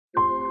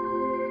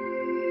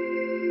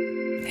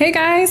Hey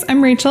guys,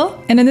 I'm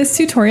Rachel, and in this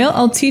tutorial,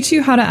 I'll teach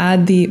you how to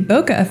add the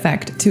bokeh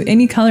effect to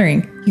any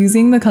coloring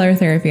using the color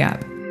therapy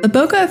app. The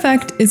bokeh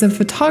effect is a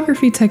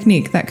photography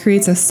technique that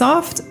creates a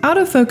soft,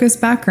 out-of-focus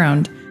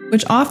background,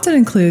 which often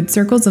includes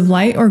circles of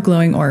light or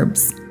glowing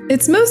orbs.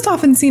 It's most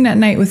often seen at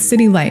night with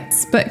city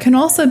lights, but can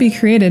also be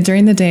created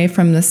during the day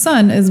from the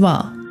sun as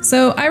well.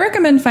 So I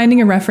recommend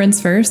finding a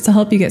reference first to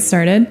help you get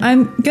started.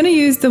 I'm going to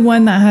use the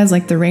one that has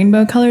like the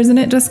rainbow colors in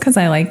it just because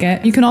I like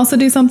it. You can also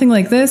do something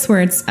like this where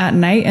it's at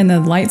night and the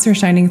lights are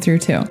shining through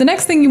too. The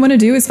next thing you want to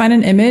do is find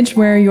an image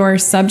where your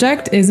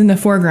subject is in the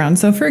foreground.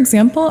 So for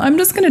example, I'm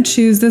just going to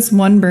choose this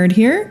one bird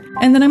here,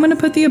 and then I'm going to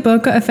put the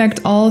bokeh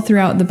effect all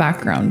throughout the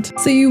background.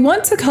 So you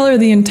want to color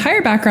the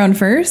entire background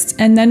first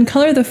and then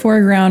color the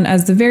foreground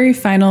as the very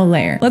final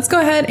layer. Let's go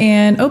ahead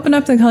and open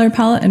up the color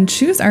palette and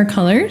choose our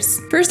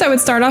colors. First, I would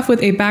start off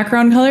with a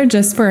background color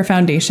just for a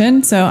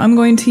foundation. So I'm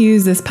going to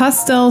use this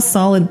pastel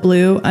solid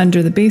blue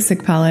under the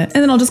basic palette,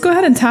 and then I'll just go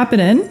ahead and tap it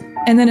in.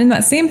 And then in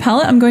that same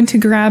palette, I'm going to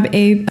grab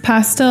a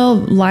pastel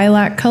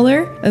lilac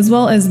color, as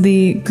well as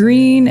the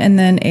green and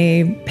then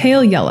a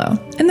pale yellow.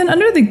 And then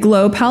under the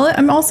glow palette,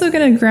 I'm also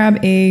going to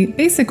grab a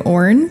basic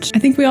orange. I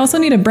think we also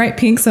need a bright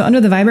pink. So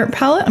under the vibrant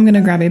palette, I'm going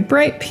to grab a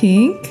bright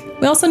pink.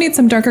 We also need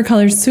some darker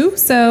colors too.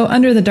 So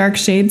under the dark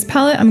shades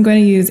palette, I'm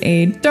going to use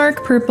a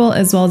dark purple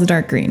as well as a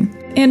dark green.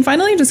 And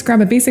finally, just grab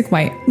a basic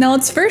white. Now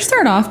let's first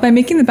start off by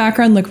making the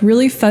background look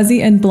really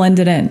fuzzy and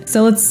blended in.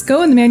 So let's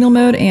go in the manual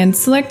mode and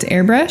select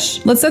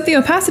airbrush. Let's set the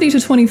opacity to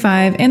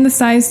 25 and the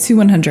size to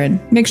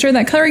 100. Make sure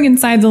that coloring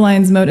inside the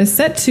lines mode is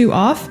set to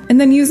off.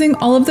 And then using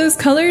all of those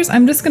colors,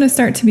 I'm just going to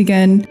start to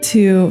begin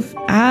to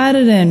add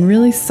it in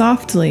really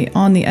softly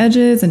on the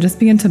edges and just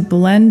begin to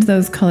blend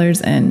those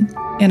colors in.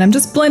 And I'm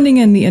just blending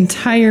in the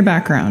entire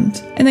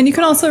background. And then you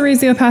can also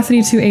raise the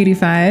opacity to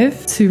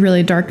 85 to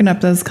really darken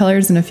up those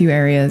colors in a few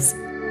areas.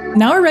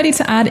 Now we're ready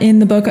to add in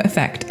the bokeh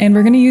effect, and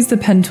we're going to use the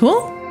pen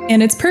tool.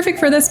 And it's perfect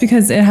for this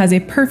because it has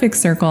a perfect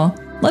circle.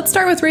 Let's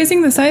start with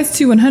raising the size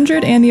to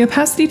 100 and the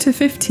opacity to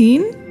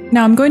 15.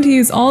 Now I'm going to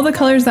use all the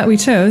colors that we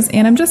chose,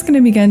 and I'm just going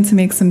to begin to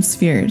make some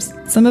spheres.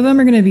 Some of them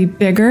are going to be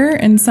bigger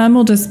and some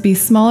will just be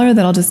smaller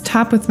that I'll just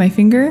tap with my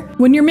finger.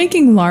 When you're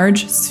making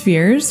large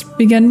spheres,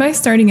 begin by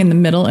starting in the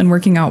middle and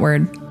working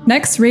outward.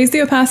 Next, raise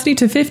the opacity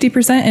to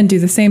 50% and do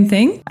the same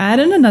thing. Add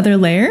in another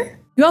layer.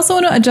 You also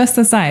want to adjust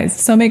the size,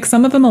 so make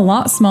some of them a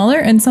lot smaller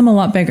and some a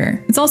lot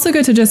bigger. It's also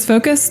good to just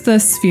focus the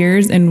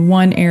spheres in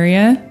one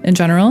area in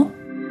general.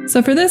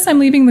 So for this, I'm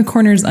leaving the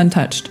corners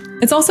untouched.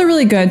 It's also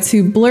really good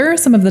to blur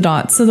some of the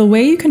dots. So the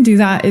way you can do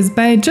that is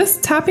by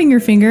just tapping your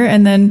finger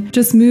and then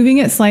just moving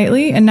it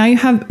slightly, and now you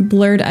have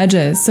blurred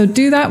edges. So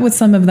do that with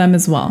some of them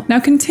as well. Now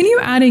continue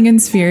adding in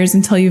spheres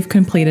until you've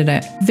completed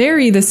it.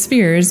 Vary the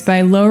spheres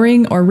by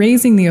lowering or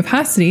raising the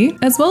opacity,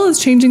 as well as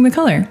changing the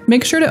color.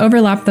 Make sure to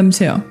overlap them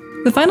too.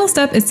 The final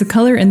step is to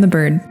color in the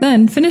bird,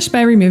 then finish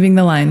by removing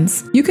the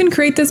lines. You can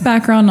create this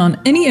background on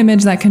any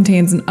image that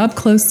contains an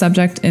up-close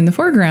subject in the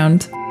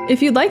foreground.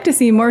 If you'd like to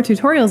see more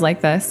tutorials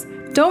like this,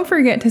 don't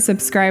forget to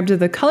subscribe to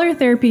the Color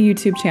Therapy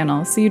YouTube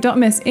channel so you don't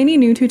miss any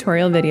new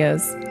tutorial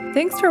videos.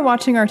 Thanks for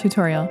watching our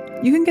tutorial.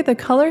 You can get the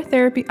Color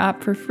Therapy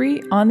app for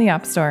free on the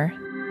App Store.